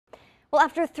Well,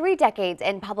 after 3 decades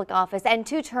in public office and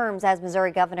 2 terms as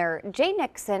Missouri governor, Jay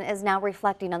Nixon is now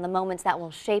reflecting on the moments that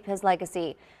will shape his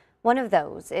legacy. One of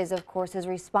those is, of course, his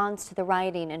response to the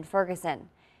rioting in Ferguson.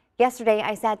 Yesterday,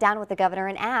 I sat down with the governor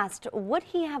and asked, would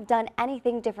he have done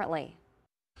anything differently?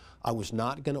 I was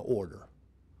not going to order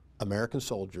American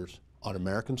soldiers on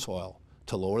American soil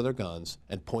to lower their guns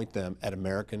and point them at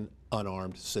American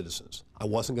unarmed citizens. I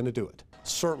wasn't going to do it.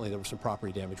 Certainly there was some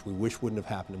property damage we wish wouldn't have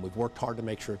happened, and we've worked hard to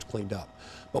make sure it's cleaned up.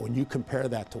 But when you compare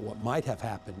that to what might have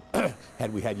happened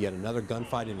had we had yet another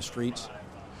gunfight in the streets,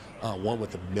 one with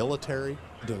the military,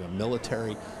 doing a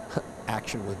military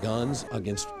action with guns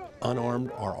against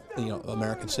unarmed or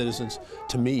American citizens,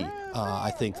 to me, I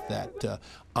think that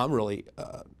I'm really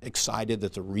excited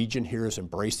that the region here has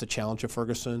embraced the challenge of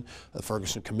Ferguson. The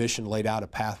Ferguson Commission laid out a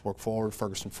path forward.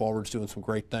 Ferguson Forward's doing some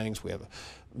great things.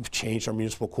 We've changed our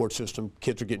municipal court system.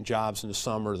 Kids are getting jobs in the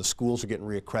summer. The schools are getting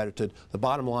reaccredited. The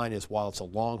bottom line is, while it's a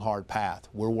long, hard path,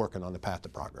 we're working on the path to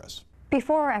progress.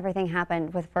 Before everything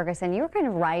happened with Ferguson, you were kind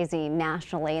of rising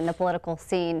nationally in the political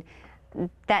scene.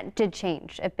 That did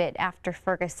change a bit after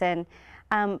Ferguson.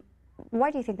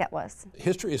 Why do you think that was?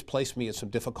 History has placed me in some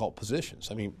difficult positions.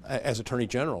 I mean, as Attorney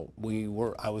General,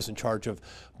 I was in charge of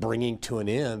bringing to an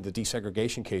end the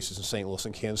desegregation cases in St. Louis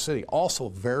and Kansas City. Also a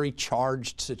very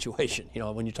charged situation,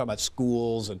 when you talk about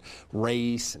schools and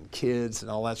race and kids and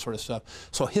all that sort of stuff.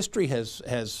 So history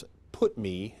has put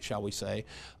me, shall we say,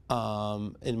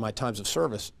 in my times of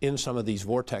service in some of these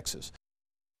vortexes.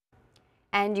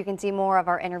 And you can see more of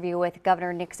our interview with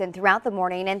Governor Nixon throughout the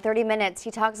morning. In 30 minutes,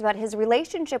 he talks about his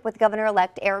relationship with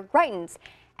Governor-elect Eric Greitens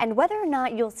and whether or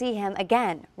not you'll see him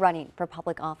again running for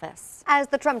public office. As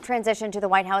the Trump transition to the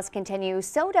White House continues,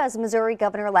 so does Missouri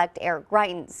Governor-elect Eric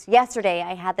Greitens. Yesterday,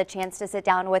 I had the chance to sit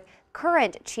down with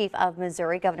current Chief of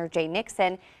Missouri, Governor Jay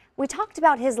Nixon. We talked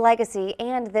about his legacy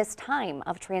and this time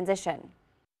of transition.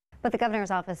 But the governor's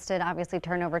office did obviously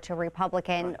turn over to a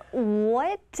Republican. Right.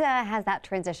 What has that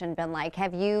transition been like?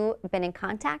 Have you been in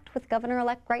contact with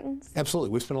Governor-elect Greitens? Absolutely.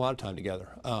 We've spent a lot of time together.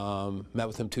 Met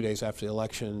with him 2 days after the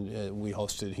election. We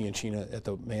hosted he and Sheena at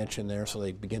the mansion there, so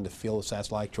they begin to feel what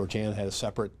that's like. Georgiana had a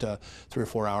separate 3 or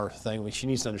 4 hour thing. I mean, she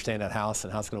needs to understand that house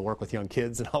and how it's going to work with young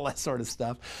kids and all that sort of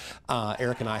stuff.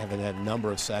 Eric and I have had a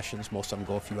number of sessions. Most of them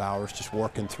go a few hours, just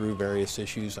working through various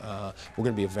issues. We're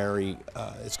going to be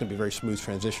it's going to be a very smooth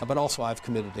transition. But also, I've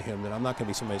committed to him that I'm not going to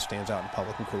be somebody who stands out in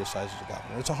public and criticizes the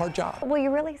governor. It's a hard job. Will you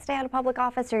really stay out of public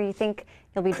office, or you think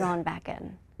you'll be drawn back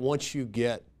in? Once you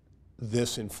get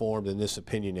this informed and this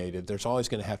opinionated, there's always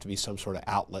going to have to be some sort of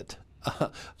outlet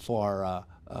for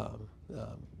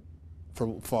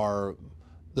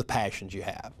the passions you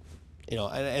have.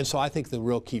 And so I think the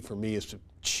real key for me is to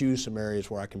choose some areas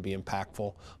where I can be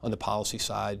impactful on the policy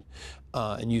side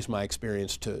and use my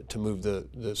experience to move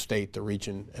the state, the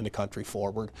region, and the country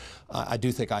forward. I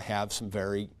do think I have some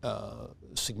very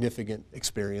significant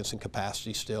experience and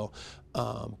capacity still,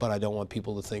 but I don't want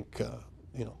people to think,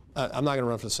 I'm not going to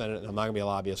run for the Senate and I'm not going to be a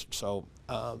lobbyist. So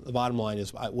the bottom line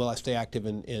is, will I stay active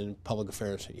in public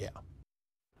affairs? Yeah.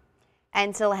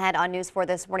 And still ahead on News 4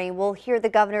 this morning, we'll hear the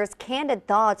governor's candid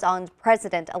thoughts on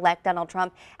President-elect Donald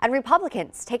Trump and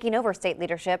Republicans taking over state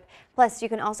leadership. Plus, you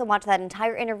can also watch that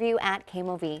entire interview at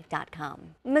KMOV.com.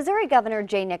 Missouri Governor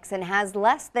Jay Nixon has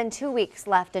less than 2 weeks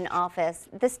left in office.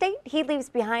 The state he leaves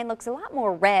behind looks a lot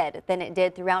more red than it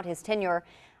did throughout his tenure.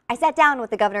 I sat down with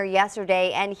the governor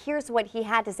yesterday, and here's what he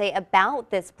had to say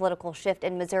about this political shift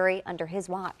in Missouri under his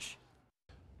watch.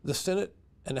 The Senate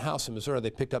and the House in Missouri, they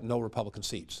picked up no Republican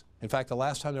seats. In fact, the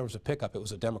last time there was a pickup, it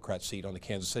was a Democrat seat on the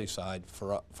Kansas City side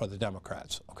for the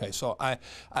Democrats. Okay, so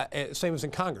same as in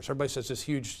Congress. Everybody says this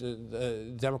huge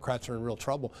Democrats are in real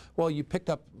trouble. Well,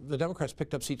 the Democrats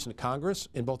picked up seats in the Congress,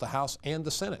 in both the House and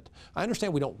the Senate. I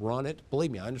understand we don't run it.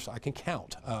 Believe me, I can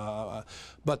count.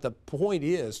 But the point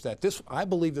is that I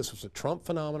believe this was a Trump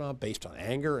phenomenon based on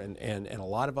anger and a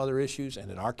lot of other issues,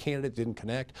 and that our candidate didn't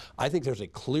connect. I think there's a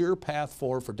clear path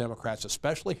forward for Democrats,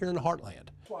 especially here in the heartland.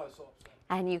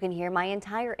 And you can hear my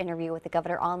entire interview with the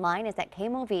governor online. It's at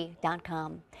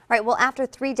KMOV.com. All right, well, after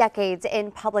 3 decades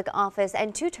in public office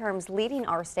and 2 terms leading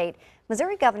our state,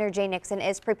 Missouri Governor Jay Nixon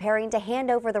is preparing to hand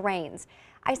over the reins.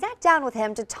 I sat down with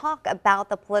him to talk about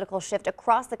the political shift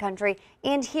across the country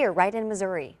and here right in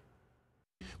Missouri.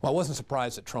 Well, I wasn't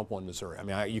surprised that Trump won Missouri. I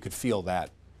mean, you could feel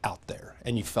that out there,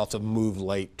 and you felt a move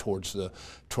late towards the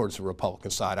Republican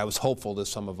side. I was hopeful that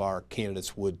some of our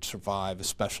candidates would survive,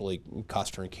 especially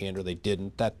Custer and Kander. They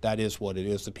didn't. That is what it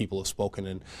is. The people have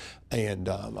spoken, and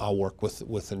I'll work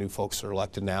with the new folks that are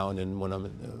elected now, and then when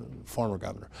I'm former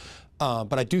governor.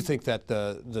 But I do think that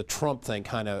the Trump thing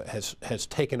kind of has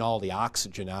taken all the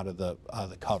oxygen out of the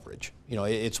coverage. You know,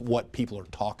 it's what people are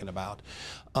talking about,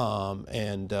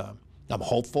 and I'm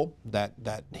hopeful that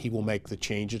he will make the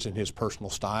changes in his personal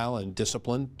style and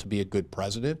discipline to be a good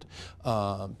president.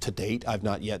 To date, I've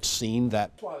not yet seen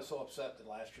that. That's why I was so upset that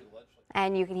last year the legislature.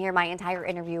 And you can hear my entire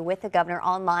interview with the governor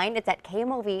online. It's at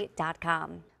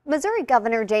KMOV.com. Missouri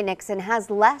Governor Jay Nixon has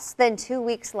less than 2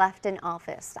 weeks left in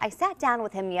office. I sat down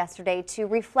with him yesterday to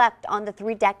reflect on the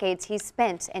 3 decades he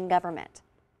spent in government.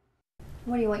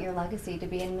 What do you want your legacy to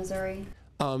be in Missouri?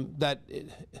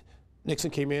 Nixon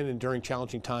came in and during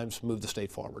challenging times moved the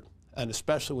state forward, and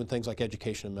especially when things like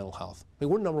education and mental health. I mean,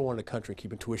 we're #1 in the country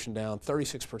keeping tuition down,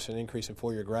 36% increase in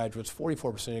 4-year graduates,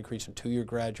 44% increase in 2-year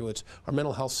graduates. Our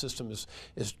mental health system is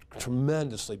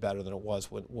tremendously better than it was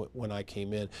when I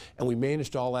came in, and we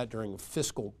managed all that during a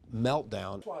fiscal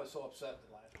meltdown. That's why I was so upset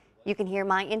that last year. You can hear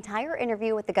my entire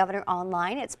interview with the governor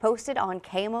online. It's posted on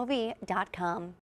KMOV.com.